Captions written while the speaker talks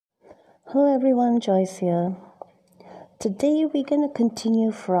Hello everyone, Joyce here. Today we're going to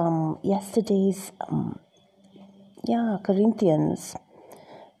continue from yesterday's Corinthians,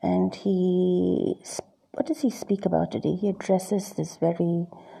 and what does he speak about today? He addresses this very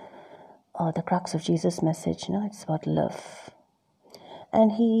the crux of Jesus' message. It's about love,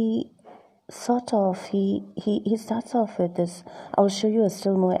 and he starts off with this. I'll show you a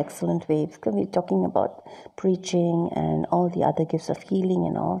still more excellent way. It's going to be talking about preaching and all the other gifts of healing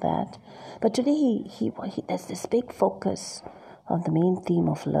and all that. But today he there's this big focus on the main theme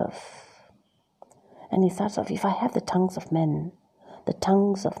of love. And he starts off, if I have the tongues of men, it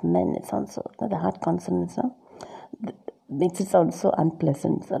sounds so, the hard consonants, makes it sound so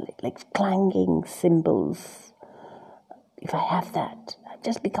unpleasant, so like clanging cymbals. If I have that, I've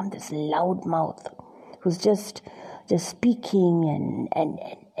just become this loud mouth who's just speaking and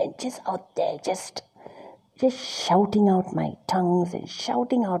just out there, just shouting out my tongues and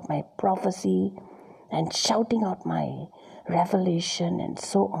shouting out my prophecy and shouting out my revelation and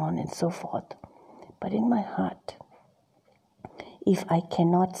so on and so forth. But in my heart, if I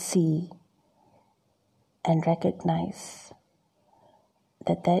cannot see and recognize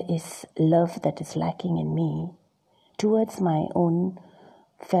that there is love that is lacking in me towards my own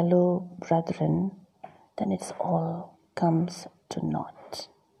fellow brethren, then it's all comes to naught.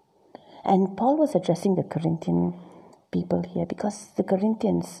 And Paul was addressing the Corinthian people here because the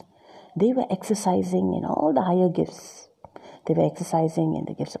Corinthians, they were exercising in all the higher gifts. They were exercising in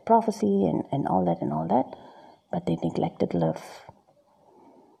the gifts of prophecy and all that, but they neglected love.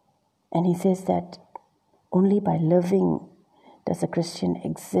 And he says that only by loving does a Christian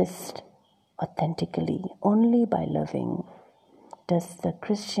exist authentically. Only by loving does the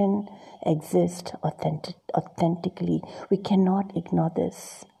Christian exist authentically. We cannot ignore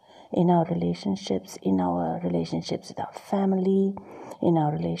this in our relationships with our family, in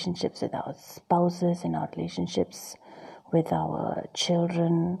our relationships with our spouses, in our relationships with our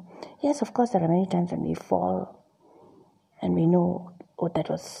children. Yes, of course, there are many times when we fall and we know what that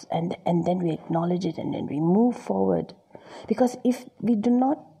was, and then we acknowledge it and then we move forward. Because if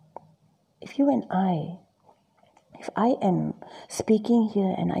I am speaking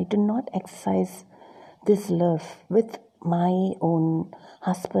here and I do not exercise this love with my own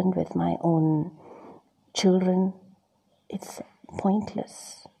husband, with my own children, it's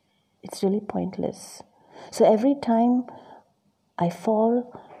pointless. It's really pointless. So every time I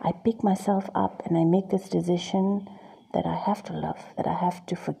fall, I pick myself up and I make this decision that I have to love, that I have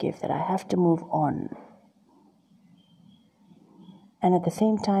to forgive, that I have to move on. And at the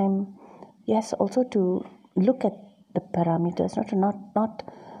same time, yes, also to look at the parameters,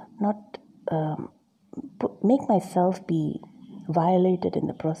 not make myself be violated in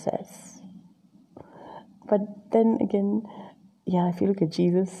the process. But then again, if you look at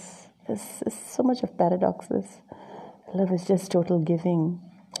Jesus, there's so much of paradoxes. Love is just total giving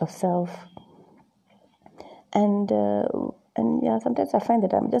of self. And sometimes I find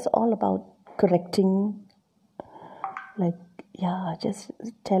that I'm just all about correcting, just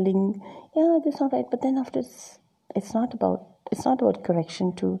telling, that's not right. But then after it's not about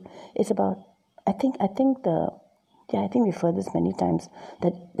correction too. It's about, I think we've heard this many times,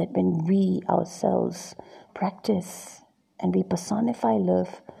 that when we ourselves practice and we personify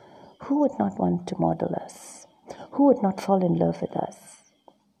love, who would not want to model us? Who would not fall in love with us?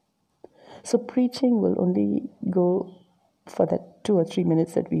 So preaching will only go for that 2 or 3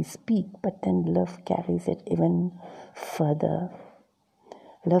 minutes that we speak, but then love carries it even further.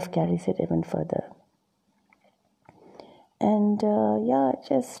 And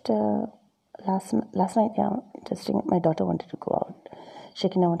last night, interesting, my daughter wanted to go out.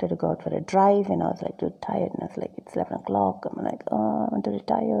 Shekina wanted to go out for a drive, and I was like too tired, and I was like, it's 11 o'clock. I'm like, I want to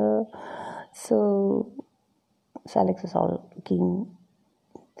retire. So Alex is all keen,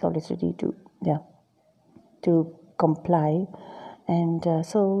 always ready to comply, and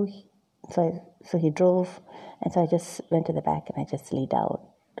so he drove, and so I just went to the back and I just laid out,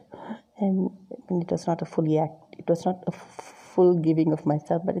 and it was not a full giving of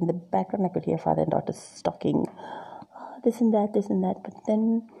myself, but in the background I could hear father and daughter talking, this and that, but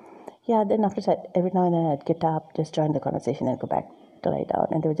then after that, every now and then I'd get up, just join the conversation and go back to lie down,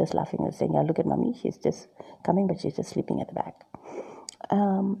 and they were just laughing and saying, look at mommy, she's just coming, but she's just sleeping at the back.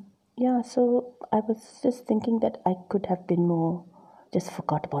 So I was just thinking that I could have been more, just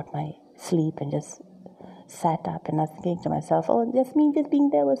forgot about my sleep and just sat up, and I was thinking to myself, just being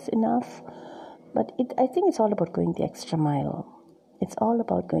there was enough. But I think it's all about going the extra mile. It's all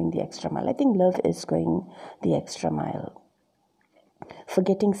about going the extra mile. I think love is going the extra mile.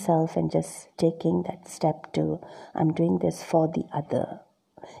 Forgetting self and just taking that step to, I'm doing this for the other.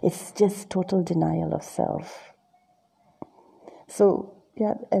 It's just total denial of self. So,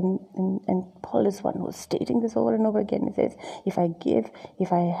 yeah, and Paul is one who's stating this over and over again. He says, if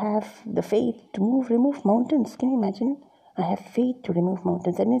I have the faith to remove mountains, can you imagine? I have faith to remove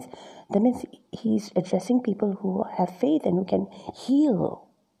mountains. That means he's addressing people who have faith and who can heal.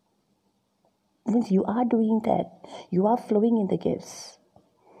 That means you are doing that. You are flowing in the gifts.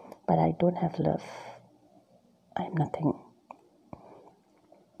 But I don't have love. I am nothing.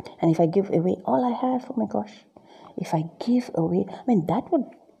 And if I give away all I have, oh my gosh, if I give away,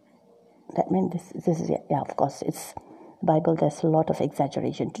 this is, yeah, of course, it's Bible, there's a lot of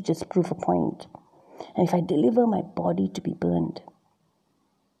exaggeration to just prove a point. And if I deliver my body to be burned,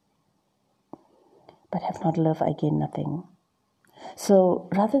 but have not love, I gain nothing. So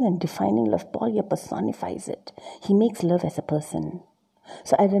rather than defining love, Paul here personifies it. He makes love as a person.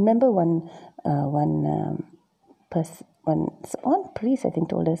 So I remember one priest, I think,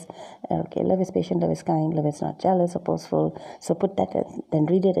 told us, okay, love is patient, love is kind, love is not jealous or boastful. So put that, then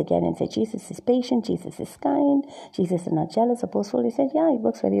read it again and say, Jesus is patient, Jesus is kind, Jesus is not jealous or boastful. He said, yeah, it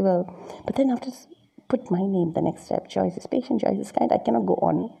works very well. But then after, put my name, the next step, Joyce is patient, Joyce is kind. I cannot go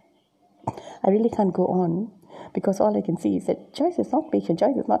on. I really can't go on, because all I can see is that Joyce is not patient,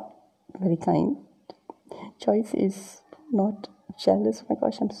 Joyce is not very kind, Joyce is not jealous. Oh my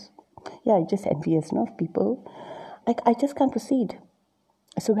gosh, I'm just envious of people. I just can't proceed.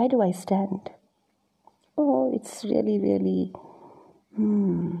 So where do I stand? Oh, it's really, really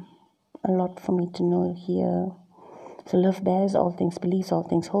a lot for me to know here. So love bears all things, believes all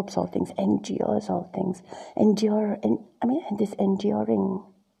things, hopes all things, endures all things. And this enduring.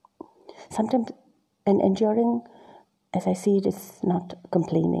 Sometimes, and enduring, as I see it, is not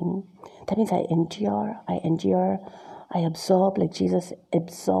complaining. That means I endure, I absorb like Jesus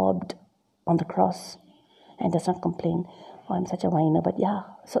absorbed on the cross and does not complain. Oh, I'm such a whiner, but yeah.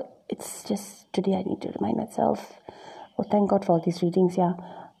 So it's just, today I need to remind myself, oh, thank God for all these readings, yeah.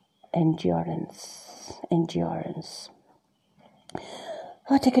 Endurance.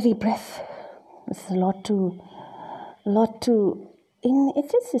 Oh, take a deep breath. This is a lot to,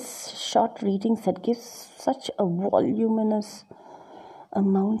 it's just this short readings that gives such a voluminous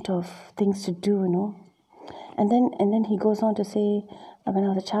amount of things to do, And then he goes on to say, when I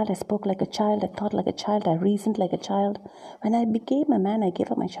was a child, I spoke like a child, I thought like a child, I reasoned like a child. When I became a man, I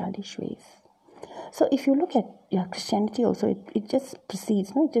gave up my childish ways. So if you look at Christianity also, it just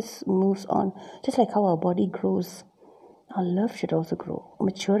proceeds, it just moves on. Just like how our body grows, our love should also grow.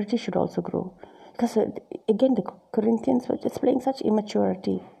 Maturity should also grow. Because again, the Corinthians were displaying such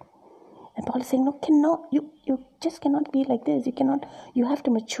immaturity. And Paul is saying, no, you just cannot be like this. You have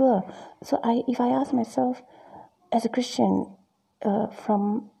to mature. So if I ask myself, as a Christian,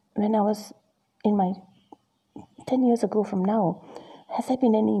 from when I was in my 10 years ago from now, has there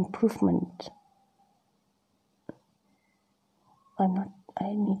been any improvement? Has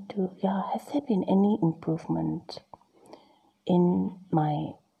there been any improvement in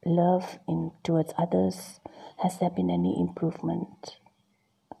my love towards others? Has there been any improvement?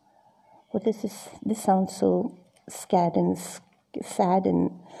 Well, this sounds so sad and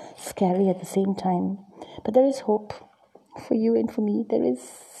scary at the same time. But there is hope for you and for me. There is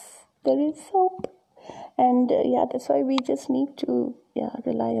hope. And that's why we just need to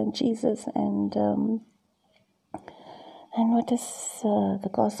rely on Jesus. And what does the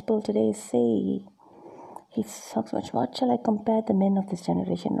gospel today say? He talks much. What shall I compare the men of this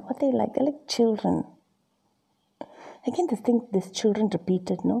generation? What they like? They're like children. Again, this children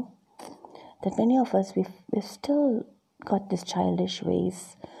repeated, no? That many of us, we've still got these childish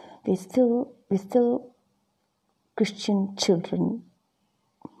ways. We're still Christian children.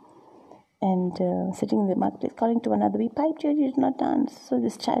 And sitting in the marketplace, calling to one another, we piped you, you did not dance. So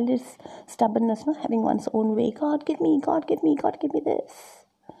this childish stubbornness, having one's own way. God, give me this.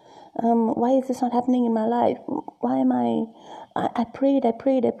 Why is this not happening in my life? Why am I prayed,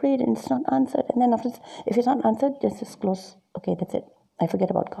 and it's not answered. And then after, if it's not answered, just close. Okay, that's it. I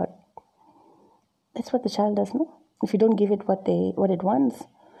forget about God. That's what the child does, no? If you don't give it what it wants,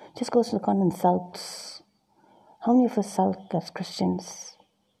 just goes to the corner and sulks. How many of us sulk as Christians?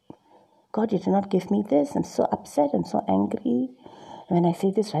 God, you did not give me this. I'm so upset and so angry. When I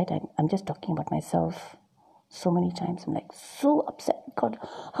say this, right, I'm just talking about myself. So many times I'm like, so upset. God,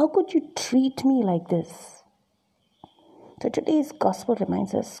 how could you treat me like this? So today's gospel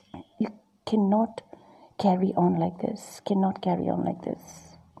reminds us, you cannot carry on like this.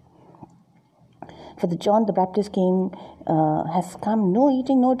 For John the Baptist has come, no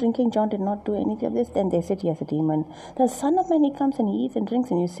eating, no drinking. John did not do any of this. Then they said he has a demon. The Son of Man, he comes and he eats and drinks,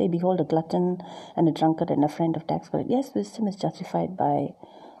 and you say, behold, a glutton and a drunkard and a friend of tax collectors. Yes, wisdom is justified by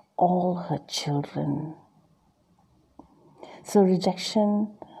all her children. So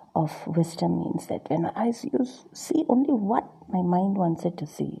rejection of wisdom means that when my eyes see only what my mind wants it to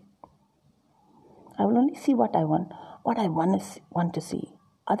see. I will only see what I want to see.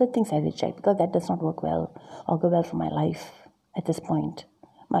 Other things I reject because that does not work well or go well for my life at this point.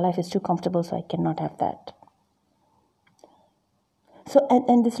 My life is too comfortable, so I cannot have that. So,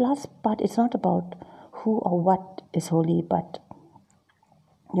 and this last part, it's not about who or what is holy, but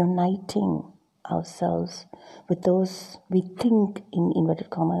uniting ourselves with those we think, in inverted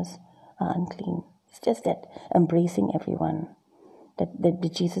commas, are unclean. It's just that embracing everyone.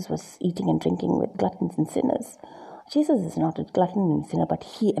 That Jesus was eating and drinking with gluttons and sinners. Jesus is not a glutton and sinner, but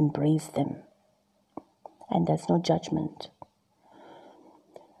he embraced them. And there's no judgment.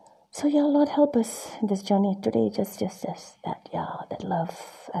 So yeah, Lord, help us in this journey today, just that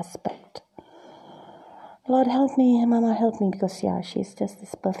love aspect. Lord, help me, Mama, help me, because she's just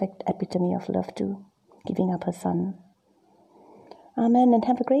this perfect epitome of love too, giving up her son. Amen, and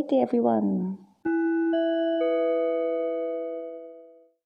have a great day, everyone.